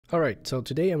Alright, so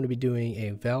today I'm going to be doing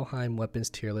a Valheim weapons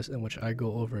tier list in which I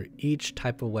go over each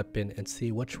type of weapon and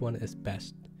see which one is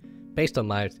best. Based on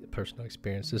my personal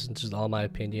experience, this is just all my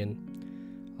opinion.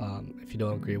 If you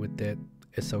don't agree with it,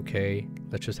 it's okay.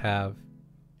 Let's just have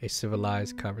a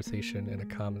civilized conversation in the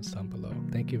comments down below.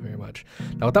 Thank you very much.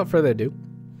 Now without further ado,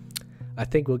 I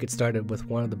think we'll get started with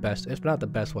one of the best, if not the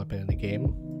best weapon in the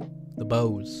game, the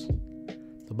bows.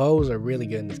 The bows are really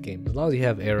good in this game, as long as you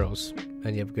have arrows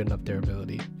and you have good enough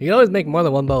durability. You can always make more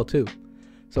than one bow too.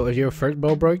 So if your first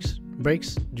bow breaks,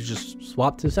 you just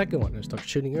swap to the second one and start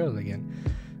shooting arrows again.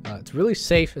 It's really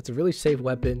safe. It's a really safe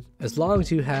weapon. As long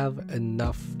as you have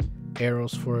enough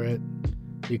arrows for it,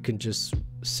 you can just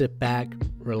sit back,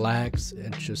 relax,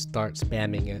 and just start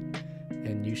spamming it,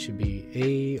 and you should be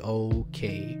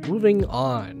a-okay. Moving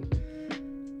on.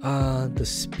 The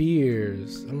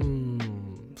spears.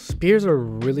 Spears are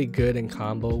really good in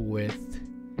combo with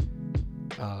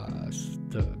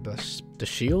the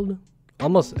shield.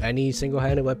 Almost any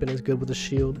single-handed weapon is good with the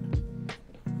shield.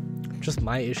 Just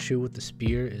my issue with the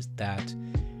spear is that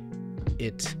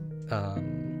its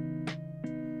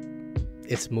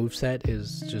moveset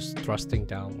is just thrusting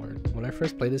downward. When I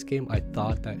first played this game, I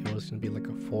thought that it was gonna be like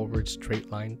a forward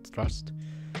straight line thrust,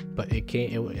 but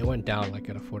it went down like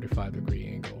at a 45-degree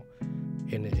angle,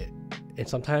 and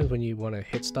sometimes when you want to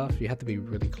hit stuff, you have to be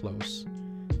really close.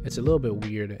 It's a little bit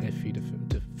weird and iffy to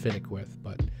finick with,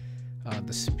 but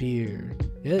the spear,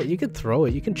 yeah, you can throw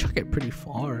it, you can chuck it pretty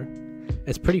far.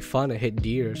 It's pretty fun to hit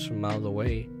deers from miles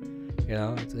away. You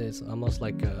know, it's almost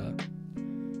like a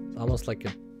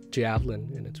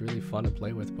javelin, and it's really fun to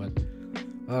play with. But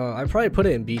I probably put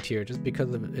it in B tier just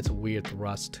because of its weird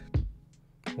thrust,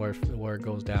 where it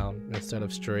goes down instead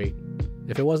of straight.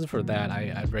 If it wasn't for that,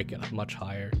 I'd rank it much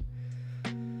higher.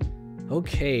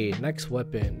 Okay, next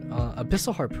weapon,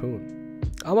 Abyssal Harpoon.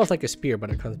 Almost like a spear, but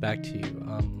it comes back to you.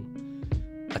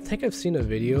 I think I've seen a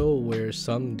video where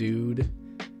some dude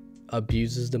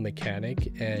abuses the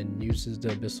mechanic and uses the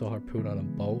Abyssal Harpoon on a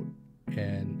boat,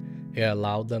 and it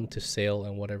allowed them to sail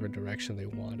in whatever direction they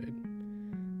wanted.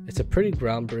 It's a pretty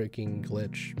groundbreaking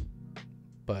glitch,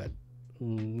 but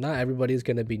not everybody's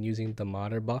going to be using the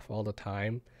monitor buff all the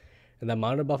time, and the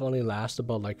monitor buff only lasts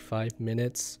about like 5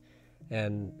 minutes,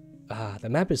 and the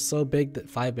map is so big that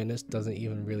 5 minutes doesn't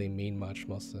even really mean much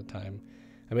most of the time.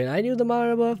 I mean, I knew the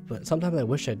monitor buff, but sometimes I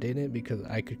wish I didn't, because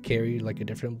I could carry like a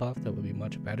different buff that would be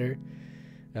much better.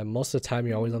 And most of the time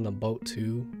you're always on the boat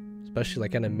too, especially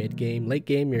like in a mid game. Late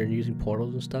game you're using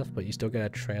portals and stuff, but you still gotta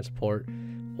transport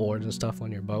ores and stuff on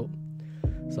your boat.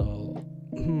 So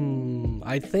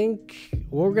I think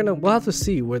we'll have to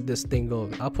see where this thing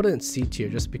goes. I'll put it in C tier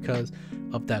just because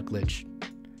of that glitch.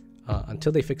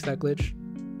 Until they fix that glitch,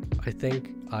 I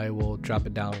think I will drop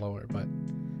it down lower, but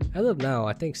as of now,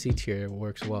 I think C tier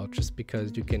works well, just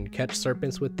because you can catch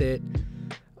serpents with it.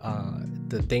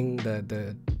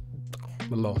 The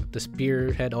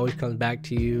spearhead always comes back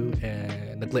to you,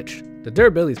 and the glitch. The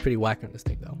durability is pretty whack on this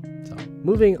thing though. So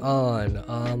moving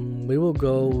on, we will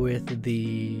go with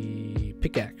the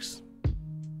pickaxe.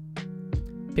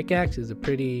 Pickaxe is a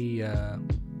pretty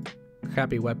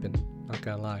crappy weapon, not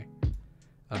gonna lie.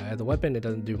 As a weapon, it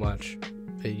doesn't do much.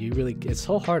 It's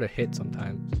so hard to hit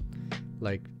sometimes.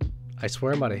 Like, I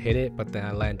swear I'm about to hit it, but then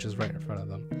I land just right in front of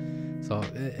them. So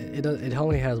it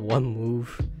only has one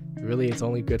move. Really, it's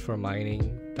only good for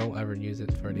mining. Don't ever use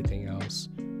it for anything else,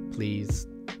 please.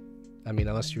 I mean,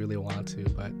 unless you really want to,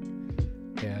 but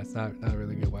yeah, it's not a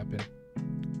really good weapon.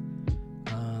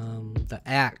 The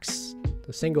axe,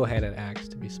 the single-handed axe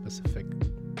to be specific,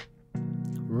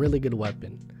 really good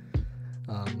weapon.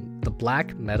 The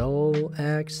black metal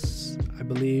axe, I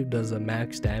believe, does a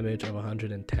max damage of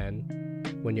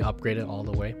 110 when you upgrade it all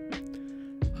the way.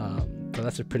 So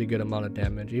that's a pretty good amount of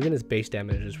damage. Even its base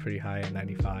damage is pretty high at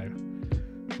 95.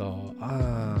 So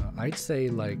I'd say,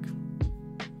 like,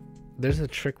 there's a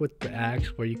trick with the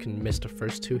axe where you can miss the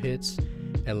first 2 hits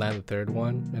and land the third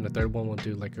one, and the third one will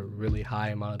do like a really high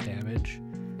amount of damage.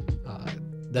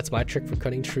 That's my trick for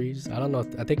cutting trees. I don't know,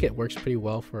 I think it works pretty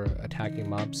well for attacking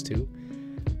mobs too.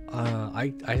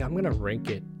 I'm gonna rank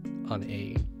it on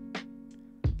A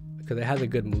because it has a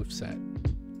good moveset,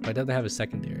 but it doesn't have a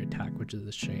secondary attack, which is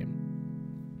a shame.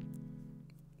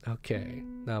 Okay,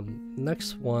 now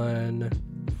next one.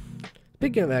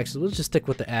 Speaking of axes, let's just stick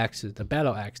with the axes. The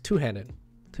battle axe, two-handed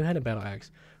battle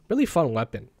axe. Really fun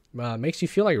weapon. Makes you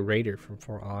feel like Raider from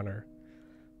For Honor.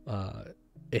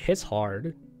 It hits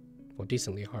hard, well,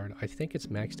 decently hard. I think its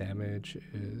max damage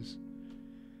is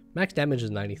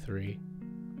 93.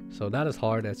 So not as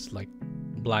hard as like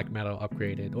black metal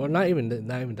upgraded, or not even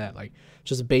that. Like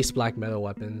just base black metal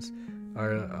weapons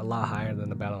are a lot higher than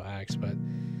the battle axe, but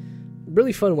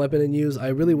really fun weapon to use. I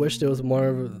really wish there was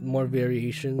more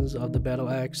variations of the battle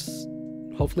axe.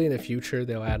 Hopefully in the future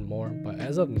they'll add more, but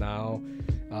as of now,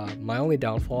 my only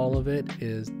downfall of it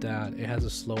is that it has a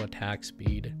slow attack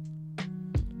speed.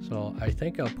 So I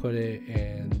think I'll put it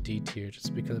in D tier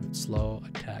just because of its slow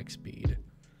attack speed.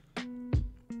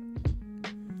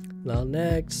 Now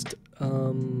next,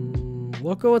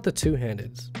 we'll go with the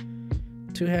two-handeds.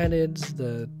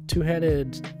 The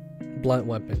two-handed blunt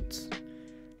weapons,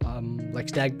 like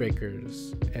stag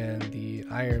breakers and the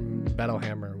iron battle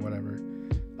hammer, whatever.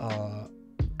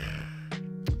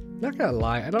 Not gonna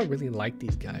lie, I don't really like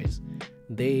these guys.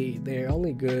 They're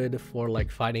only good for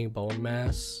like fighting bone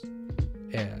mass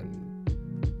and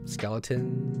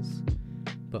skeletons,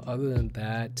 but other than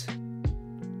that,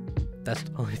 that's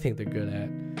the only thing they're good at.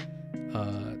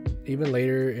 Even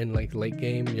later in like late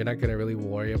game, you're not gonna really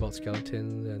worry about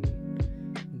skeletons and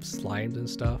slimes and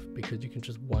stuff because you can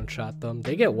just one-shot them.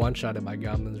 They get one-shotted by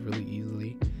goblins really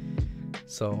easily.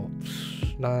 So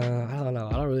nah, I don't know.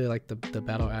 I don't really like the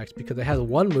battle axe because it has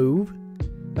one move.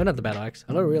 No, not the battle axe.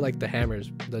 I don't really like the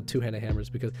hammers, the two-handed hammers,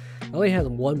 because it only has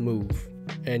one move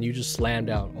and you just slam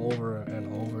down over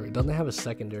and over. It doesn't have a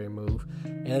secondary move,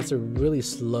 and it's a really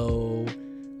slow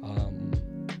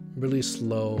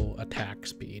attack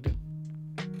speed.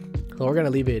 So we're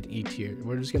gonna leave it at E tier.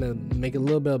 We're just gonna make it a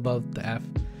little bit above the F,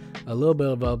 a little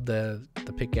bit above the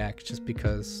pickaxe, just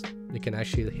because you can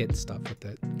actually hit stuff with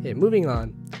it. Okay, moving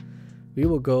on, we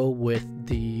will go with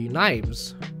the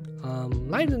knives.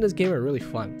 Knives in this game are really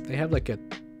fun. They have like a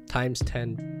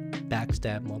 ×10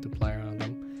 backstab multiplier on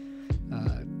them.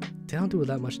 They don't do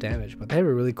that much damage, but they have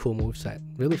a really cool moveset,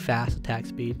 really fast attack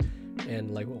speed,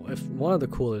 and like one of the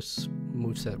coolest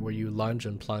moveset where you lunge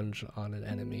and plunge on an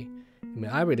enemy. I mean,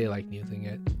 I really like using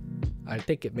it. I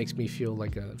think it makes me feel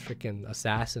like a freaking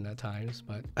assassin at times,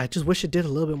 but I just wish it did a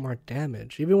little bit more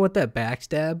damage. Even with that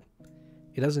backstab,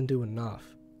 it doesn't do enough.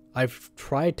 I've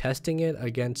tried testing it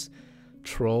against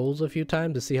trolls a few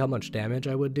times to see how much damage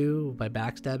I would do by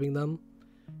backstabbing them.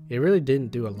 It really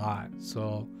didn't do a lot.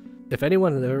 So if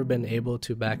anyone has ever been able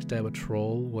to backstab a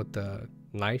troll with the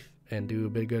knife and do a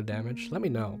bit of good damage, let me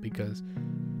know, because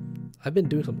I've been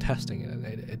doing some testing and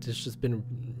it's just been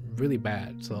really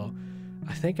bad. So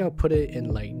I think I'll put it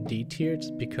in like D tier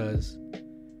just because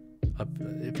of,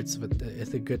 if it's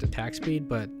a good attack speed,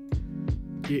 but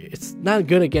it's not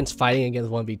good against fighting against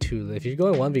 1v2. If you're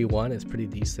going 1v1, it's pretty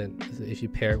decent if you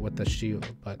pair it with the shield,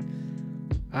 but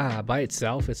by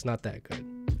itself it's not that good.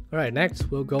 Alright,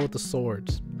 next we'll go with the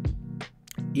swords.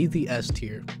 Easy S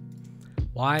tier.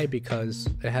 Why? Because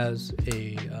it has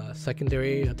a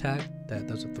secondary attack that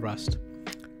does a thrust,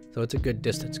 so it's a good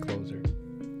distance closer.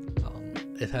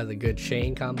 It has a good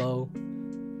chain combo.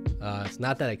 It's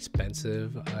not that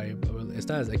expensive. It's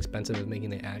not as expensive as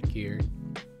making it at gear,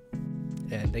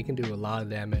 and they can do a lot of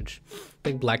damage. I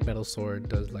think black metal sword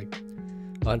does like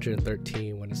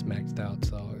 113 when it's maxed out,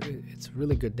 so it's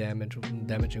really good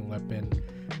damaging weapon.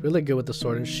 Really good with the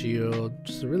sword and shield.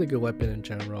 Just a really good weapon in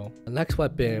general. The next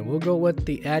weapon, we'll go with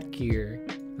the at gear.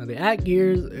 Now the at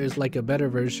gear is like a better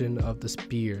version of the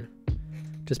spear,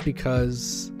 just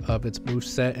because of its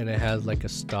moveset, and it has like a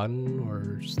stun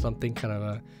or something, kind of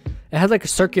a. It has like a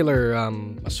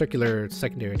circular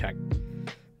secondary attack,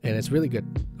 and it's really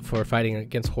good for fighting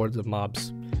against hordes of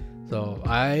mobs. So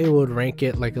I would rank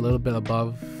it like a little bit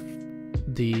above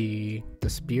the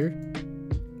spear.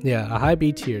 Yeah, a high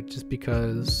B tier just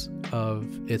because of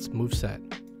its moveset.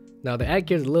 Now the ad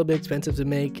gear is a little bit expensive to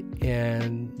make,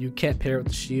 and you can't pair it with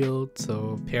the shield,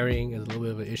 so pairing is a little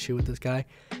bit of an issue with this guy.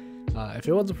 If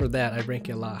it wasn't for that, I'd rank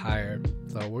it a lot higher.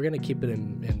 So we're gonna keep it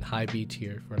in high B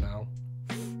tier for now.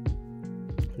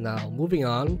 Now moving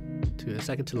on to the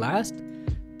second to last,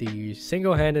 the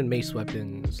single-handed mace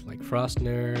weapons like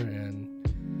Frostner and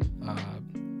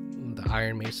the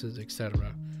iron maces,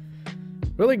 etc.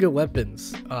 Really good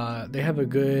weapons. They have a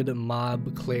good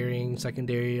mob clearing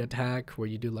secondary attack where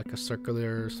you do like a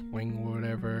circular swing or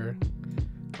whatever.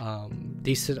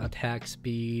 Decent attack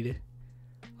speed.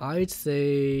 I'd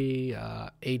say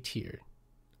A tier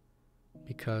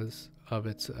because of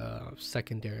its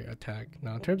secondary attack.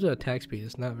 Now in terms of attack speed,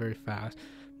 it's not very fast,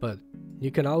 but you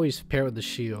can always pair with the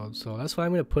shield, so that's why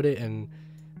I'm going to put it in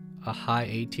a high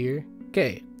A tier.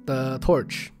 Okay, the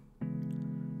torch.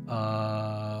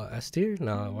 S tier?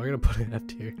 No, we're gonna put it in F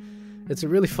tier. It's a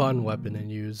really fun weapon to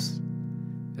use.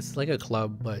 It's like a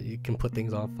club, but you can put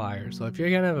things on fire. So if you're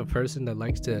gonna have a person that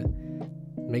likes to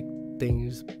make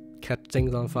things, catch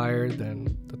things on fire,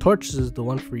 then the torch is the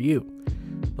one for you.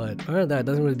 But other than that, it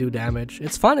doesn't really do damage.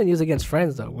 It's fun to use against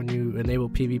friends though, when you enable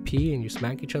PvP and you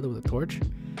smack each other with a torch.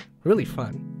 Really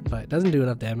fun, but it doesn't do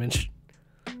enough damage.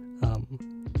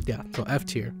 yeah, so F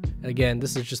tier. Again,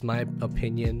 this is just my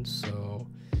opinion, so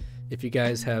if you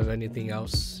guys have anything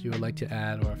else you would like to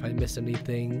add, or if I missed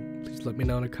anything, please let me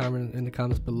know in the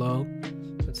comments below.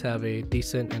 Let's have a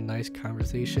decent and nice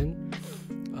conversation.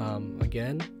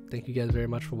 Again, thank you guys very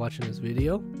much for watching this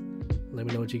video. Let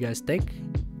me know what you guys think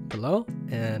below,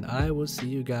 and I will see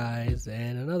you guys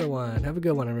in another one. Have a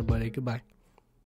good one, everybody. Goodbye.